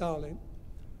in Stalin,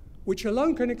 which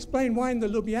alone can explain why in the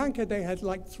Lubyanka they had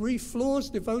like 3 floors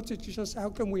devoted to just how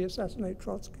can we assassinate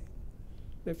Trotsky.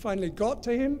 They finally got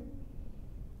to him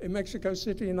in Mexico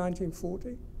City in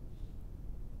 1940.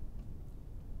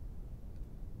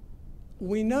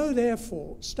 We know,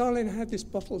 therefore, Stalin had this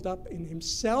bottled up in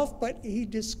himself, but he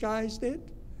disguised it.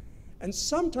 And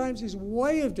sometimes his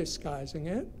way of disguising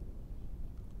it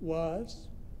was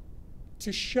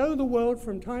to show the world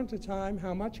from time to time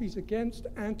how much he's against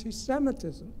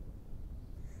anti-Semitism.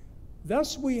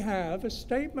 Thus, we have a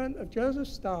statement of Joseph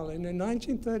Stalin in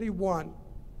 1931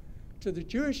 to the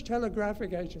Jewish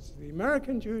Telegraphic Agency, the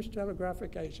American Jewish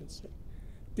Telegraphic Agency,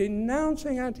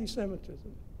 denouncing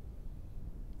anti-Semitism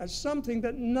as something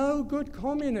that no good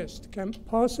communist can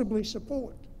possibly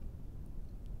support,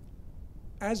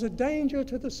 as a danger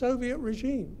to the Soviet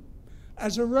regime,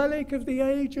 as a relic of the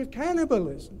age of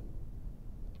cannibalism.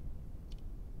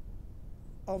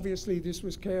 Obviously, this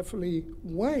was carefully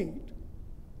weighed.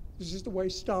 This is the way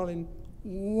Stalin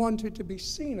wanted to be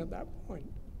seen at that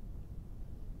point.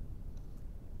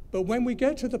 But when we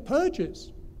get to the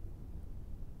purges,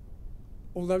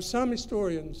 although some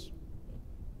historians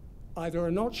either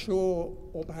are not sure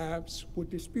or perhaps would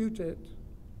dispute it,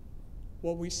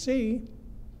 what we see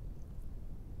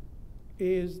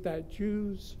is that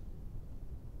Jews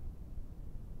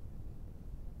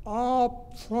are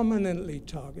prominently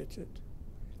targeted.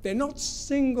 They're not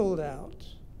singled out.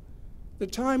 The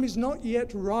time is not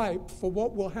yet ripe for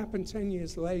what will happen 10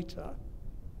 years later,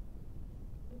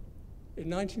 in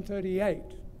 1938,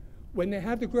 when they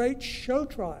have the great show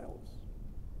trials.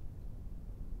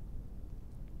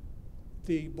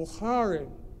 The Bukharin,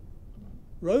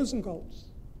 Rosenholz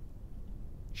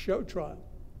show trial.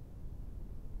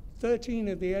 13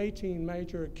 of the 18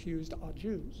 major accused are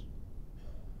Jews.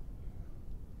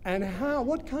 And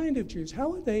what kind of Jews?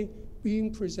 How are they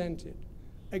being presented?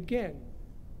 Again,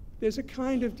 there's a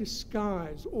kind of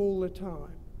disguise all the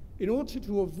time in order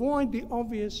to avoid the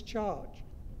obvious charge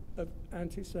of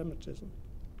anti-Semitism.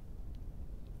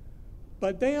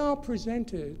 But they are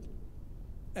presented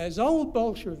as old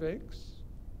Bolsheviks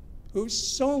who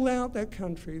sold out their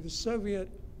country, the Soviet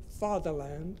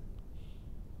fatherland,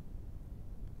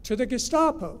 to the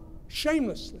Gestapo,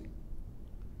 shamelessly,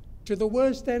 to the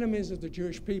worst enemies of the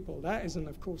Jewish people. That isn't,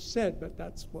 of course, said, but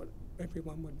that's what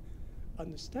everyone would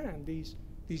understand. These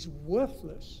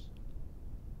worthless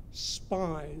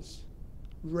spies,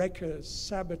 wreckers,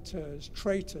 saboteurs,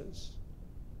 traitors,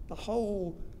 the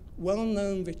whole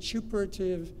well-known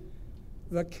vituperative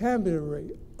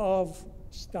vocabulary of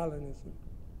Stalinism.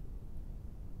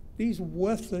 These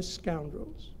worthless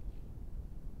scoundrels,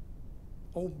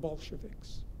 old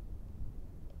Bolsheviks,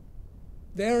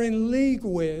 they're in league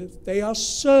with, they are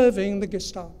serving the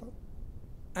Gestapo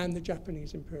and the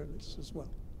Japanese imperialists as well.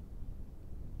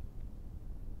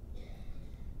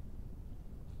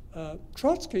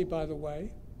 Trotsky, by the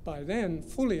way, by then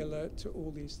fully alert to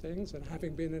all these things and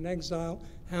having been in exile,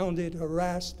 hounded,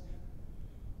 harassed,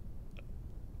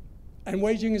 and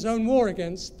waging his own war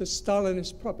against the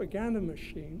Stalinist propaganda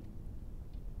machine,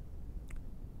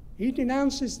 he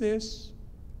denounces this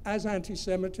as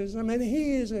anti-Semitism, and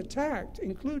he is attacked,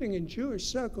 including in Jewish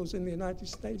circles in the United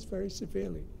States, very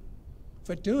severely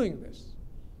for doing this.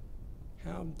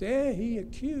 How dare he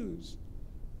accuse,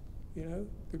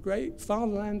 the great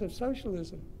fatherland of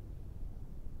socialism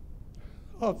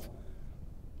of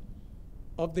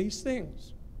these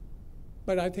things.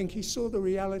 But I think he saw the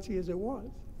reality as it was.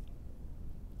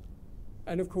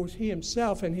 And of course, he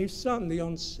himself and his son,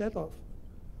 Leon Sedlov,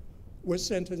 were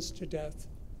sentenced to death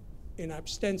in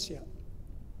absentia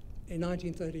in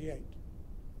 1938.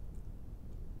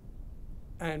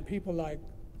 And people like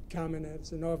Kamenev,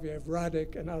 Zinoviev,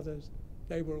 Radek, and others,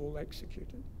 they were all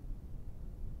executed.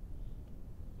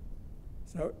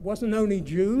 So it wasn't only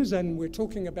Jews, and we're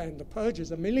talking about in the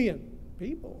purges, 1 million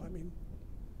people,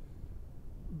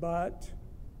 but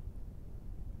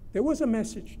there was a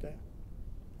message there.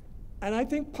 And I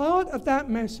think part of that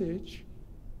message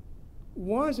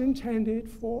was intended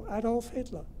for Adolf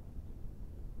Hitler.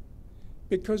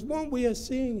 Because what we are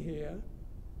seeing here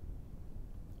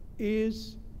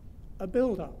is a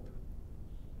build-up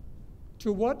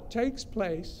to what takes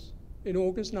place in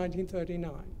August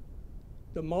 1939.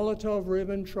 The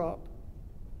Molotov-Ribbentrop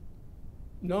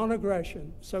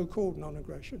non-aggression, so-called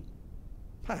non-aggression,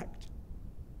 pact,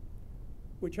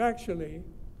 which actually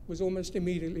was almost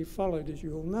immediately followed, as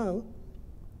you all know,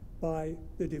 by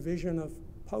the division of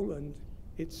Poland,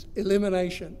 its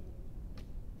elimination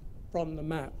from the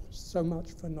map. So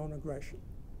much for non-aggression.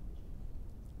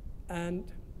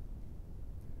 And,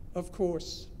 of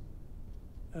course,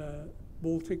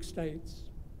 Baltic states,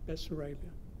 Bessarabia.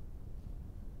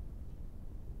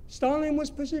 Stalin was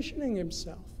positioning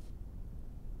himself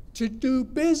to do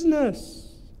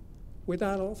business with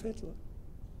Adolf Hitler.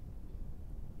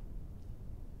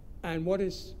 And what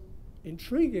is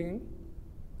intriguing,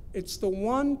 it's the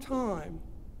one time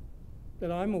that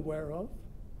I'm aware of,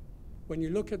 when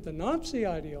you look at the Nazi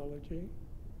ideology,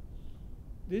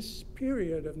 this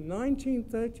period of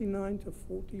 1939 to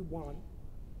 41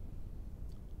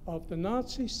 of the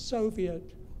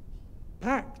Nazi-Soviet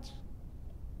pact,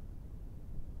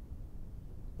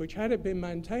 which had it been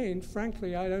maintained,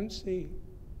 frankly, I don't see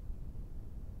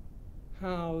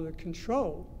how the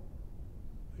control,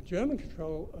 the German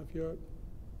control of Europe,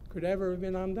 could ever have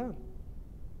been undone.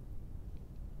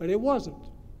 But it wasn't.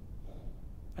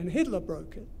 And Hitler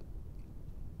broke it.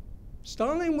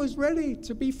 Stalin was ready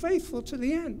to be faithful to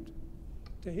the end,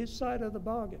 to his side of the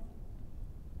bargain.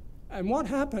 And what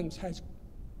happens has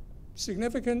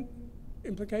significant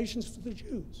implications for the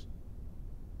Jews.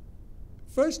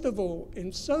 First of all,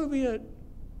 in Soviet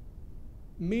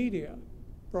media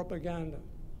propaganda,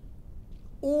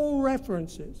 all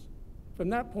references from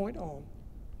that point on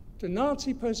to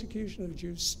Nazi persecution of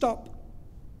Jews stopped.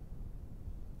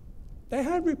 They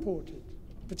had reported,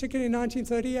 particularly in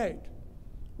 1938,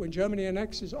 when Germany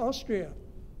annexes Austria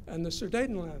and the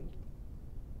Sudetenland,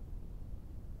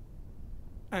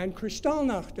 and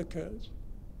Kristallnacht occurs,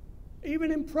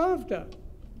 even in Pravda,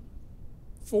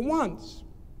 for once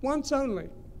only,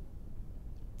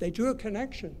 they drew a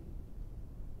connection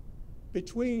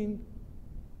between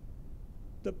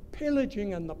the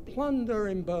pillaging and the plunder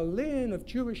in Berlin of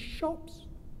Jewish shops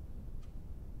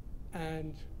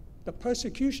and the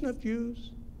persecution of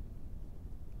Jews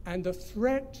and the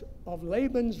threat of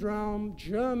Lebensraum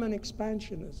German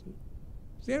expansionism.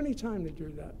 It's the only time they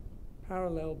drew that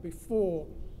parallel before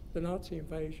the Nazi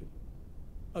invasion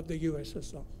of the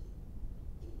USSR.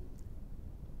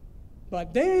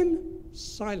 But then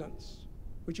silence,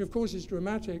 which of course is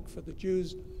dramatic for the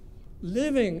Jews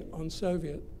living on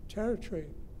Soviet territory,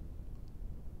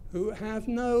 who have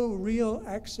no real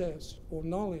access or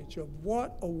knowledge of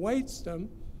what awaits them,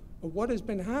 of what has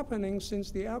been happening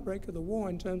since the outbreak of the war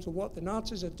in terms of what the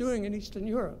Nazis are doing in Eastern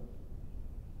Europe.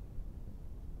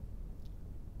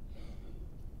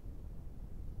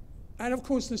 And of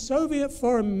course, the Soviet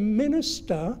foreign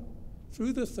minister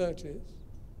through the 30s,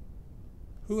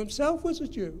 who himself was a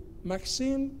Jew,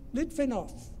 Maxim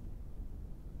Litvinov,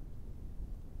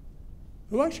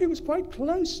 who actually was quite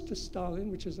close to Stalin,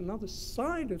 which is another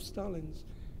side of Stalin's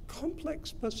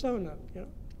complex persona.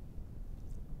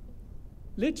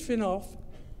 Litvinov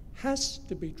has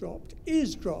to be dropped,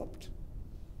 is dropped,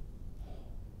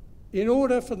 in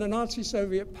order for the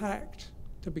Nazi-Soviet pact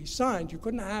to be signed. You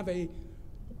couldn't have a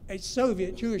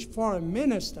Soviet Jewish foreign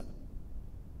minister,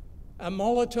 and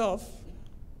Molotov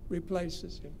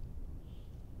replaces him.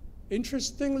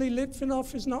 Interestingly,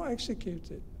 Litvinov is not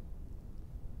executed.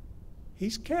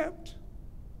 He's kept,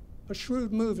 a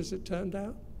shrewd move as it turned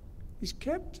out, he's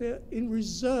kept in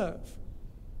reserve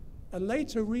and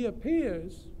later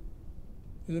reappears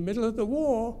in the middle of the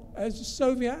war as a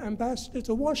Soviet ambassador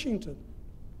to Washington.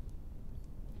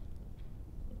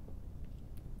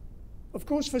 Of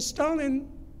course, for Stalin,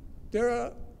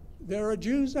 there are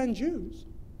Jews and Jews.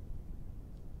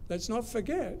 Let's not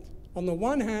forget, on the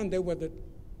one hand, there were the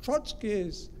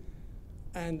Trotskys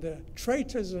and the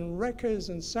traitors and wreckers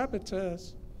and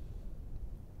saboteurs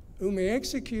whom he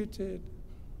executed,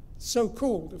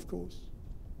 so-called, of course.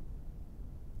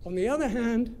 On the other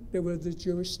hand, there were the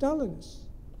Jewish Stalinists.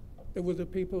 There were the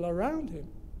people around him.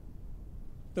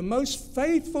 The most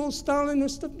faithful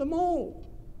Stalinist of them all,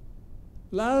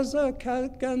 Lazar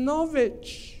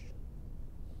Kaganovich.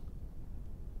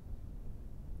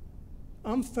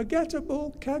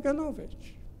 Unforgettable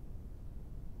Kaganovich,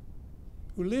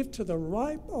 who lived to the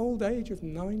ripe old age of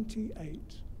 98,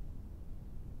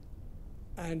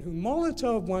 and who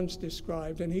Molotov once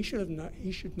described, and he should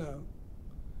know,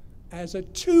 as a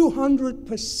 200%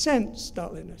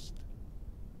 Stalinist.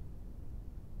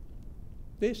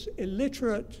 This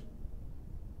illiterate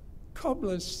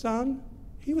cobbler's son,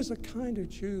 he was the kind of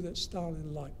Jew that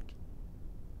Stalin liked.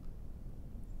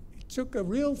 He took a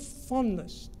real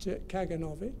fondness to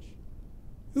Kaganovich,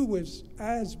 who was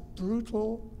as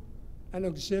brutal and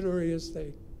auxiliary as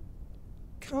they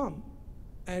come,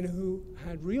 and who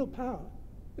had real power,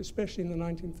 especially in the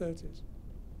 1930s.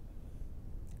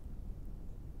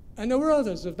 And there were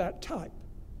others of that type.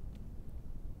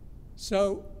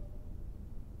 So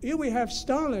here we have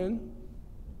Stalin,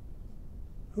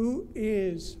 who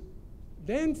is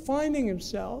then finding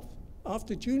himself,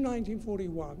 after June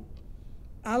 1941,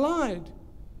 allied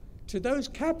to those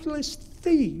capitalist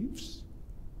thieves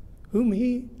whom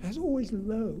he has always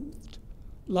loathed,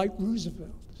 like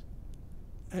Roosevelt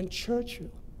and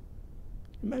Churchill.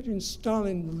 Imagine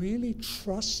Stalin really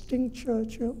trusting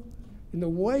Churchill in the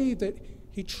way that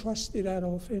he trusted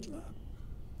Adolf Hitler.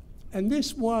 And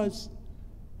this was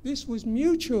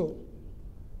mutual.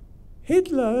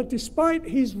 Hitler, despite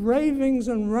his ravings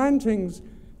and rantings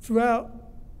throughout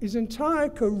his entire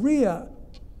career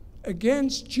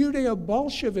against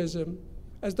Judeo-Bolshevism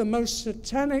as the most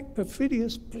satanic,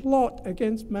 perfidious plot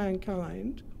against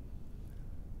mankind,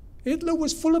 Hitler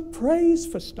was full of praise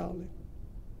for Stalin.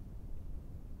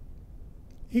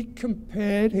 He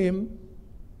compared him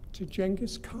to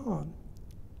Genghis Khan.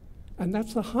 And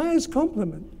that's the highest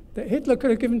compliment that Hitler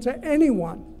could have given to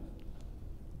anyone.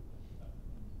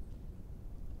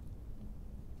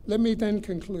 Let me then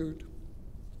conclude.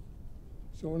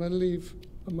 So I want to leave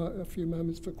a few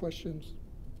moments for questions.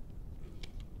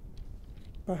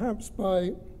 Perhaps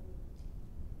by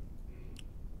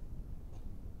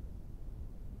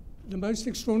the most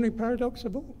extraordinary paradox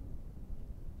of all,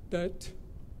 that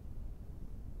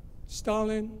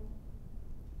Stalin,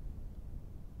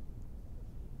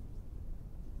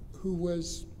 who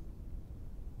was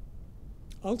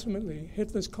ultimately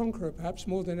Hitler's conqueror, perhaps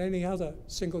more than any other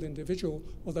single individual,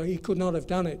 although he could not have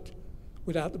done it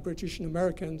without the British and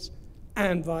Americans,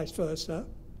 and vice versa.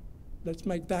 Let's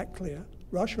make that clear.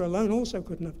 Russia alone also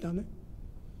couldn't have done it.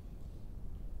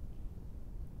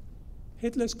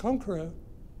 Hitler's conqueror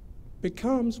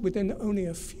becomes, within only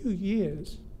a few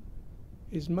years,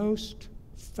 his most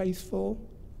faithful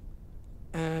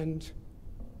and,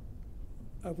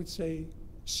 I would say,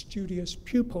 studious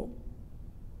pupil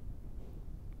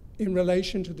in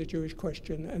relation to the Jewish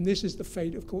question. And this is the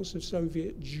fate, of course, of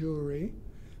Soviet Jewry.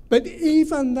 But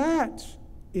even that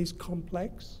is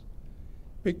complex,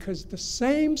 because the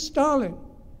same Stalin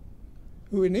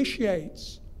who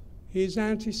initiates his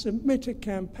anti-Semitic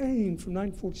campaign from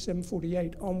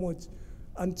 1947-48 onwards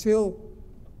until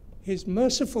his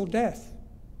merciful death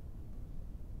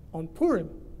on Purim,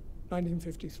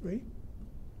 1953.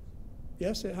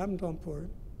 Yes, it happened on Purim.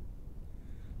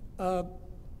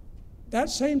 That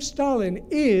same Stalin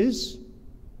is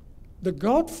the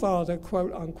godfather,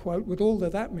 quote unquote, with all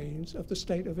that that means, of the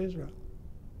State of Israel.